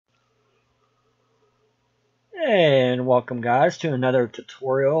And welcome guys to another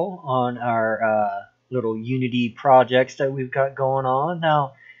tutorial on our little Unity projects that we've got going on.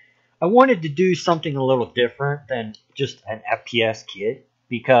 Now, I wanted to do something a little different than just an FPS kit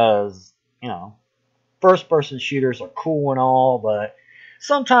because, first person shooters are cool and all, but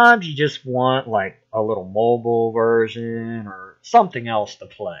sometimes you just want like a little mobile version or something else to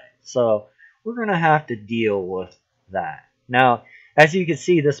play. So we're going to have to deal with that. Now, as you can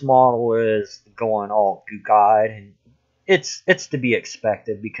see, this model is going all gook-eyed, and it's to be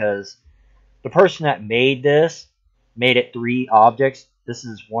expected because the person that made this made it three objects. This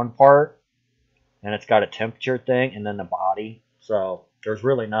is one part, and it's got a temperature thing, and then the body. So there's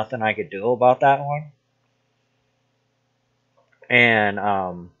really nothing I could do about that one. And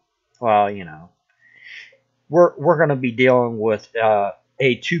well, we're going to be dealing with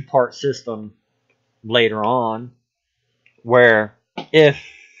a two-part system later on, where if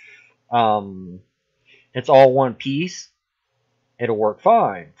it's all one piece, it'll work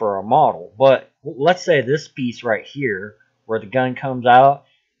fine for a model. But let's say this piece right here, where the gun comes out,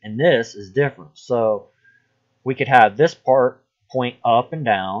 and this is different. So we could have this part point up and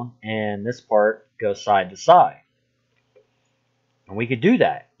down, and this part go side to side. And we could do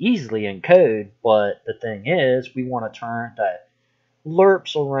that easily in code, but the thing is, we want to turn that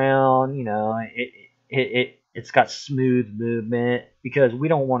lerps around, it's got smooth movement, because we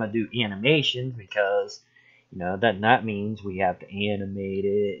don't want to do animations, because then that means we have to animate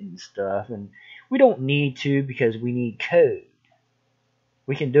it and stuff, and we don't need to because we need code.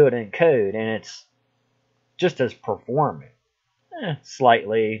 We can do it in code, and it's just as performant.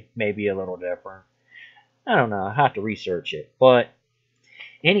 Slightly, maybe a little different. I don't know. I have to research it. But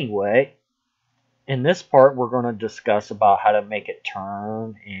anyway, in this part, we're going to discuss about how to make it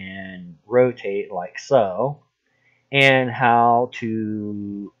turn and rotate like so, and how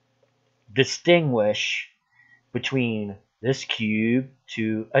to distinguish between this cube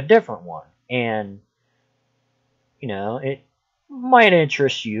to a different one. And it might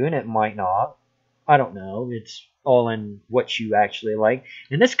interest you and it might not. I don't know. It's all in what you actually like.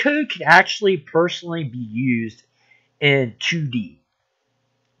 And this code can actually personally be used in 2D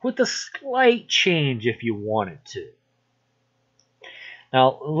with a slight change if you wanted to.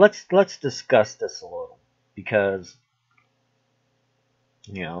 Now let's discuss this a little, because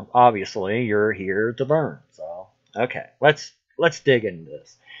obviously you're here to learn. So okay, let's dig into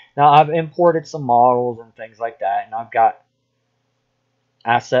this. Now, I've imported some models and things like that, and I've got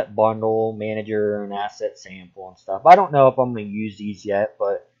asset bundle manager and asset sample and stuff. I don't know if I'm going to use these yet,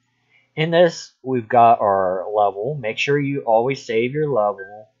 but in this we've got our level. Make sure you always save your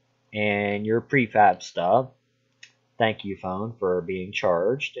level and your prefab stuff. Thank you, phone, for being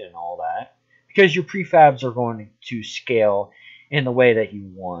charged and all that, because your prefabs are going to scale in the way that you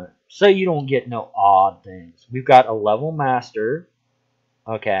want, so you don't get no odd things. We've got a level master,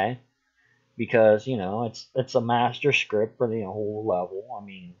 okay, because it's a master script for the whole level. I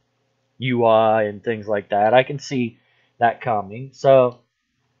mean, UI and things like that. I can see that coming. So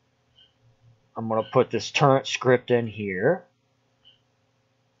I'm going to put this turret script in here,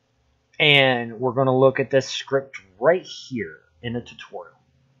 and we're going to look at this script right here in the tutorial.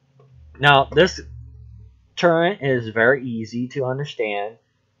 Now, this turret is very easy to understand.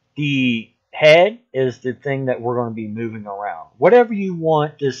 The head is the thing that we're going to be moving around. Whatever you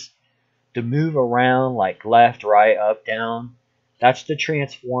want this to move around, like left, right, up, down, that's the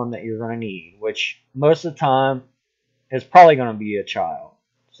transform that you're going to need, which most of the time is probably going to be a child.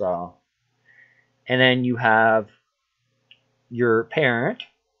 So, and then you have your parent,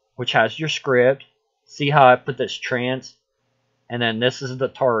 which has your script. See how I put this trans, and then this is the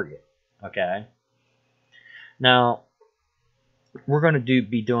target. Okay. Now, we're going to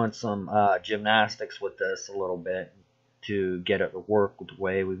be doing some gymnastics with this a little bit to get it to work the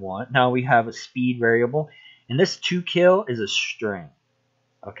way we want. Now we have a speed variable, and this 2kill is a string,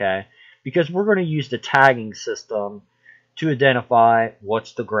 okay? Because we're going to use the tagging system to identify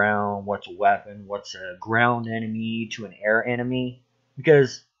what's the ground, what's a weapon, what's a ground enemy to an air enemy.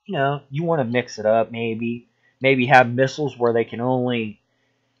 Because, you want to mix it up maybe. Maybe have missiles where they can only,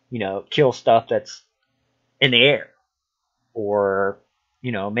 kill stuff that's in the air. Or,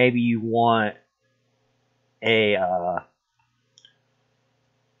 maybe you want a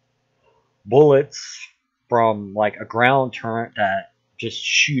bullets from like a ground turret that just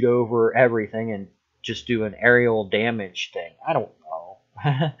shoot over everything and just do an aerial damage thing. I don't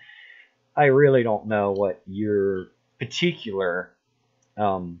know. I really don't know what your particular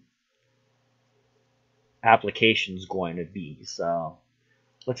application is going to be. So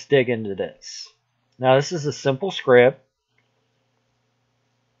let's dig into this. Now, this is a simple script.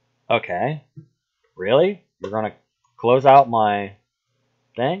 Okay. Really? you're going to close out my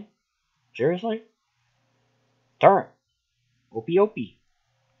thing? Seriously? Turn. Opie opie.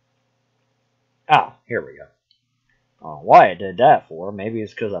 Ah, here we go. Why I did that for? Maybe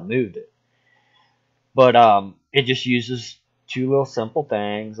it's because I moved it. But it just uses two little simple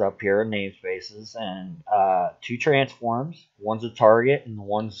things up here in namespaces and two transforms. One's a target and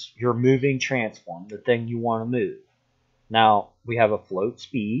one's your moving transform, the thing you want to move. Now we have a float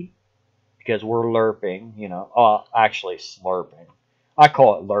speed because we're lerping, you know. Actually slurping. I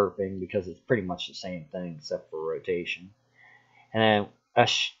call it lerping because it's pretty much the same thing except for rotation. And then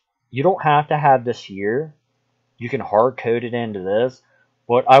you don't have to have this here. You can hard code it into this,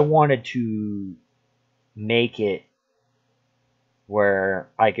 but I wanted to make it where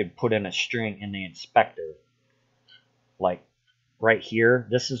I could put in a string in the inspector. Like right here,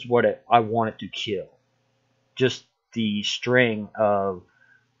 this is what I want it to kill. Just the string of,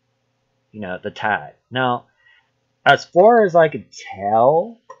 you know, the tag. Now, as far as I could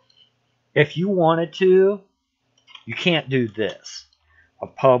tell, if you wanted to, you can't do this. A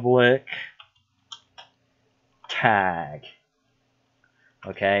public tag.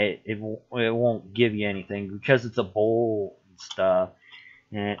 Okay, it won't give you anything because it's a bool and stuff,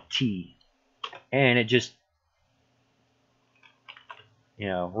 and T, and it just, you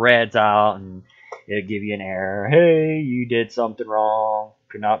know, reds out and it'll give you an error. Hey, you did something wrong,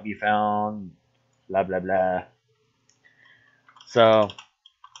 could not be found, blah blah blah. So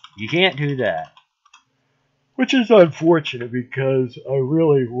you can't do that, which is unfortunate because I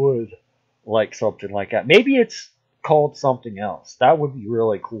really would like something like that. Maybe it's called something else. That would be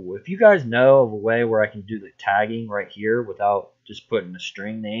really cool. If you guys know of a way where I can do the tagging right here without just putting a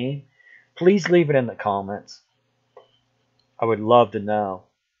string name, please leave it in the comments. I would love to know.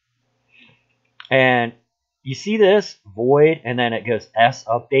 And you see this void and then it goes S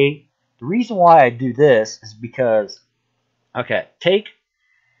update. The reason why I do this is because, okay, take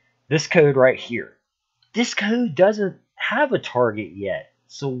this code right here. This code doesn't have a target yet.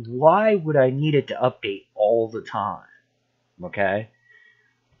 So why would I need it to update all the time? Okay.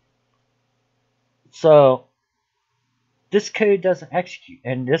 So this code doesn't execute.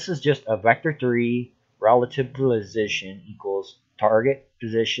 And this is just a vector3 relative position equals target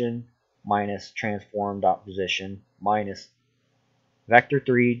position minus transform dot position minus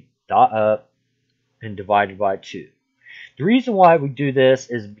vector3 dot up and divided by 2. The reason why we do this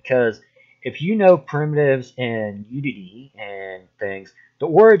is because if you know primitives in Unity and things, the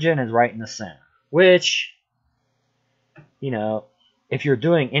origin is right in the center, which, you know, if you're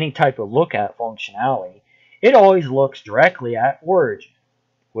doing any type of look at functionality, it always looks directly at origin,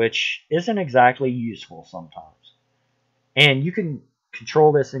 which isn't exactly useful sometimes. And you can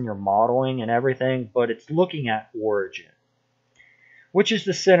control this in your modeling and everything, but it's looking at origin, which is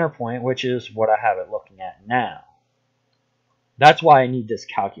the center point, which is what I have it looking at now. That's why I need this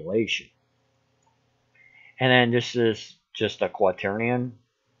calculation. And then this is just a quaternion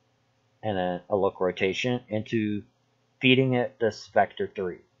and then a look rotation into feeding it this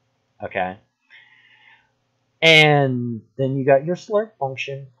vector3. Okay. And then you got your slurp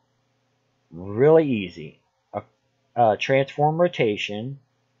function. Really easy. A transform rotation,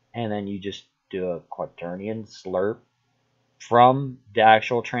 and then you just do a quaternion slurp from the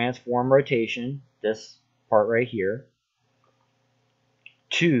actual transform rotation, this part right here,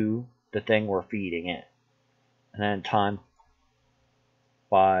 to the thing we're feeding it. And then time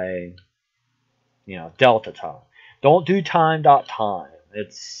by, you know, delta time. Don't do time.time.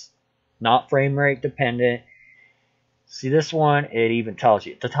 It's not frame rate dependent. See this one, it even tells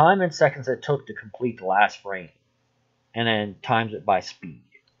you the time in seconds it took to complete the last frame. And then times it by speed.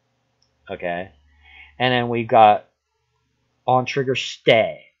 Okay. And then we got on trigger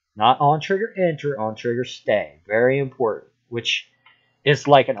stay. Not on trigger enter, on trigger stay. Very important. Which is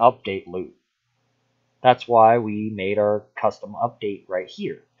like an update loop. That's why we made our custom update right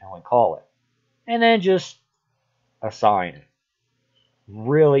here. And we call it. And then just assign it.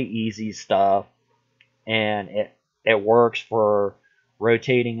 Really easy stuff. And it works for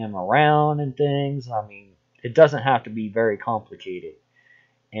rotating them around and things. I mean, it doesn't have to be very complicated.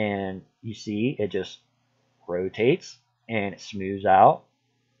 And you see, it just rotates and it smooths out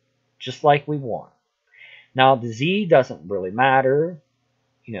just like we want. Now, the Z doesn't really matter,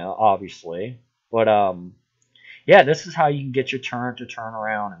 you know, obviously. But, yeah, this is how you can get your turn to turn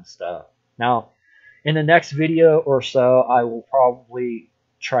around and stuff. Now, in the next video or so, I will probably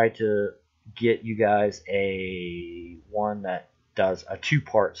try to get you guys a one that does a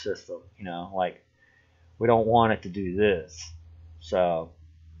two-part system, you know, like we don't want it to do this. So,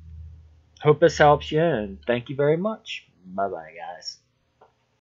 hope this helps you, and thank you very much. Bye-bye, guys.